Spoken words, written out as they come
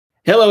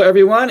Hello,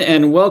 everyone,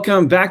 and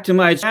welcome back to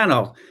my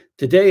channel.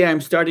 Today,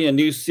 I'm starting a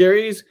new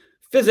series,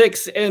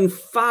 Physics in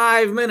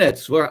 5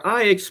 Minutes, where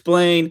I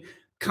explain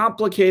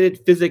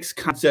complicated physics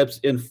concepts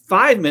in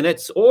 5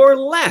 minutes or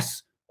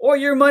less, or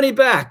your money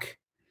back.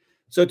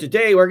 So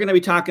today, we're going to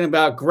be talking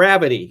about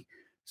gravity.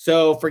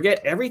 So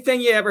forget everything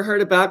you ever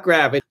heard about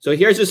gravity. So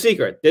here's the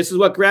secret. This is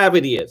what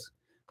gravity is.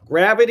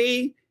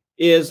 Gravity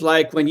is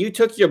like when you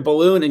took your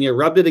balloon and you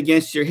rubbed it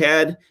against your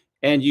head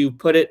and you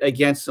put it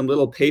against some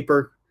little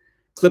paper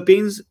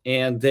clippings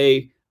and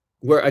they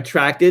were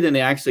attracted and they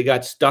actually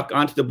got stuck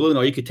onto the balloon,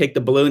 or you could take the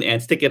balloon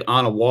and stick it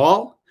on a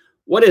wall.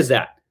 What is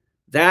that?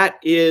 That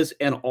is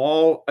an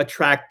all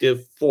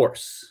attractive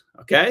force.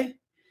 Okay.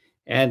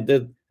 And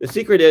the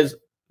secret is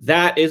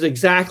that is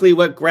exactly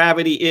what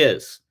gravity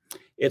is.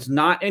 It's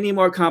not any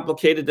more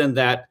complicated than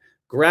that.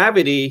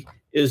 Gravity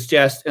is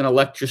just an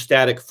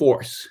electrostatic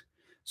force.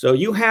 So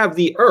you have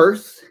the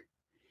Earth,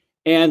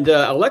 and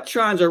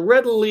electrons are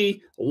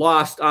readily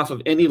lost off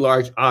of any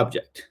large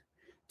object,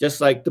 just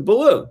like the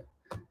balloon.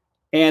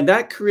 And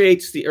that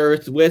creates the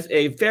Earth with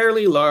a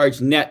fairly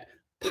large net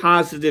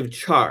positive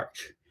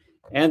charge.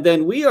 And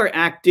then we are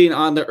acting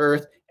on the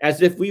Earth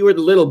as if we were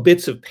the little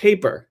bits of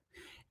paper.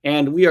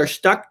 And we are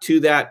stuck to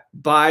that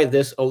by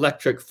this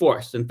electric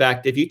force. In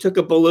fact, if you took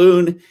a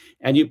balloon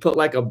and you put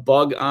like a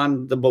bug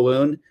on the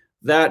balloon,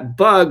 that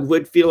bug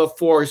would feel a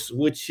force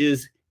which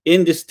is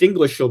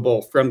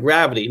indistinguishable from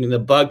gravity. I mean, the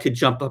bug could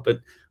jump up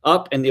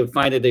and they would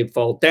find that they'd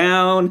fall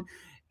down.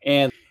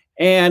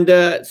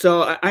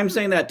 So I'm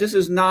saying that this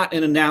is not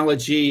an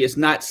analogy. It's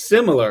not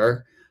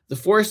similar. The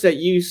force that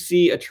you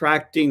see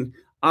attracting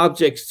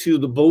objects to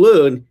the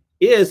balloon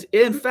is,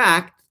 in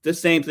fact, the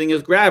same thing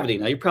as gravity.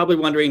 Now, you're probably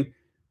wondering,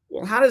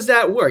 well, how does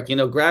that work? You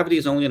know, gravity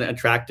is only an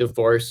attractive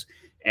force,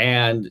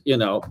 and, you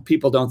know,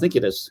 people don't think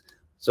it is.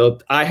 So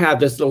I have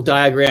this little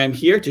diagram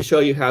here to show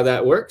you how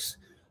that works.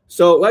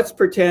 So let's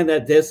pretend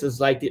that this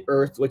is like the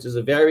Earth, which is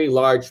a very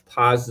large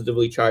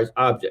positively charged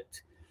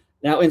object.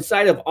 Now,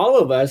 inside of all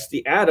of us,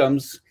 the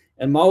atoms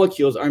and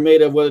molecules are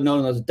made of what are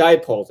known as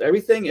dipoles.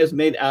 Everything is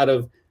made out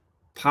of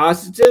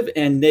positive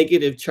and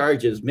negative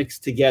charges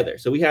mixed together.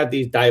 So we have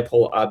these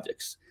dipole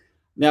objects.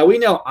 Now, we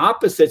know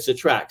opposites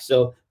attract.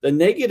 So the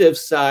negative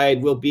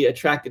side will be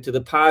attracted to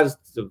the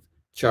positive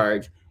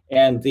charge,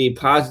 and the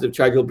positive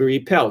charge will be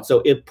repelled.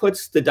 So it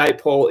puts the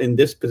dipole in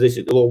this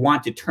position. It will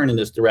want to turn in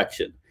this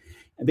direction.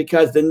 And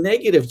because the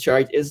negative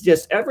charge is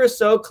just ever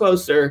so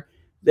closer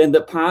than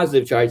the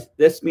positive charge,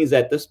 this means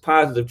that this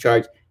positive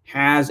charge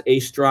has a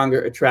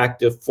stronger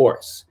attractive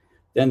force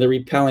than the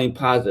repelling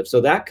positive. So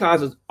that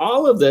causes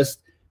all of this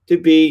to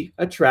be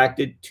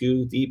attracted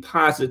to the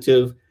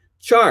positive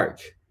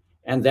charge.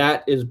 And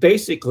that is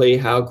basically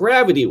how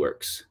gravity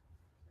works.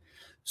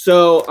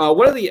 So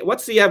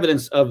what's the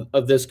evidence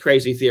of this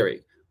crazy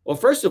theory? Well,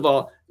 first of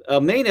all,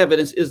 main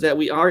evidence is that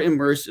we are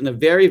immersed in a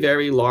very,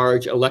 very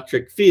large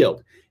electric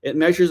field. It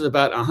measures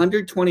about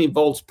 120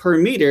 volts per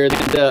meter.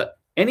 And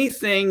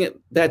anything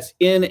that's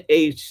in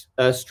a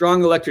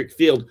strong electric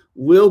field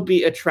will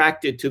be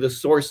attracted to the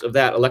source of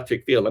that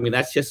electric field. I mean,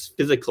 that's just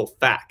physical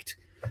fact.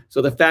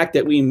 So the fact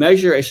that we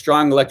measure a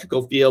strong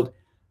electrical field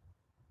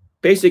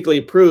basically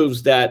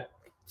proves that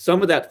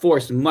some of that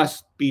force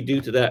must be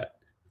due to that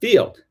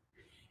field.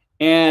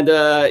 And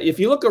if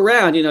you look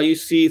around, you know, you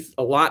see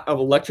a lot of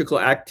electrical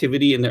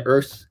activity in the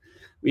Earth.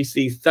 We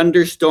see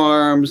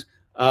thunderstorms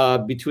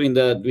between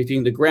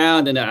the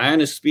ground and the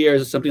ionosphere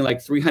is something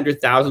like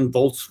 300,000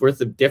 volts worth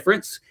of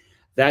difference.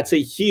 That's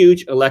a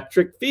huge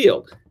electric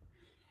field.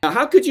 Now,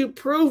 how could you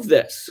prove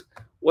this?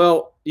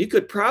 Well, you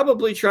could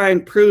probably try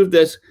and prove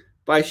this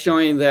by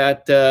showing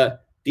that the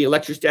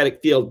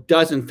electrostatic field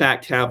does in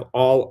fact have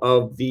all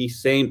of the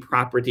same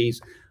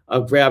properties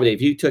of gravity.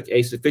 If you took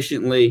a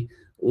sufficiently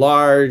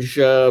large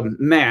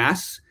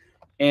mass,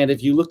 and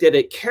if you looked at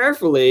it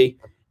carefully,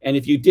 and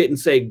if you didn't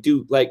say,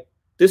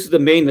 this is the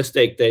main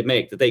mistake they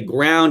make, that they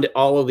ground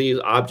all of these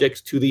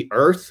objects to the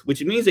Earth,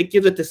 which means it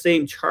gives it the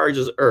same charge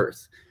as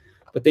Earth.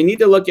 But they need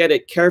to look at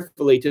it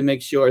carefully to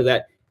make sure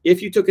that if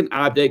you took an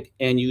object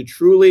and you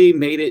truly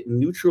made it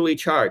neutrally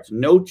charged,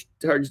 no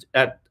charge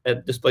at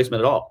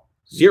displacement at all,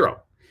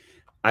 zero,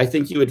 I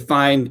think you would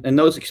find in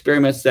those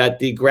experiments that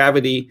the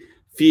gravity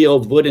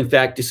field would in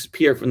fact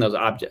disappear from those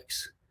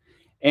objects.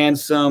 And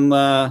some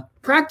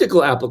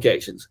practical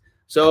applications.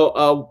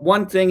 So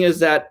one thing is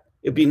that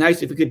it'd be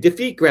nice if we could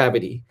defeat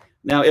gravity.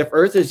 Now, if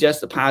Earth is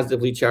just a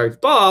positively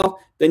charged ball,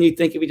 then you'd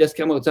think if we just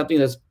come up with something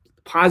that's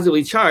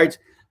positively charged,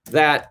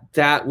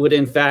 that would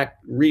in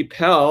fact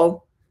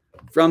repel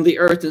from the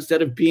Earth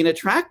instead of being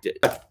attracted.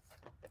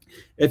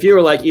 If you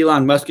were like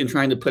Elon Musk and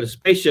trying to put a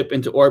spaceship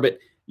into orbit,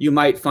 you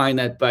might find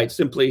that by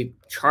simply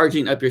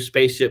charging up your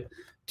spaceship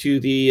to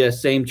the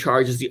same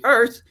charge as the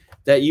Earth,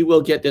 that you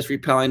will get this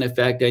repelling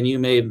effect, and you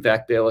may in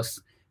fact be able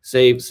to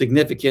save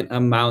significant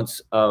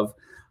amounts of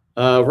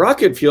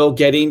rocket fuel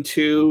getting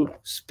to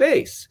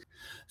space.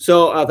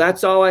 So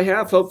that's all I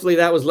have. Hopefully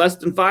that was less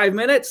than 5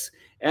 minutes,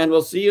 and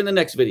we'll see you in the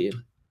next video.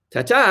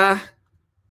 Ta-ta!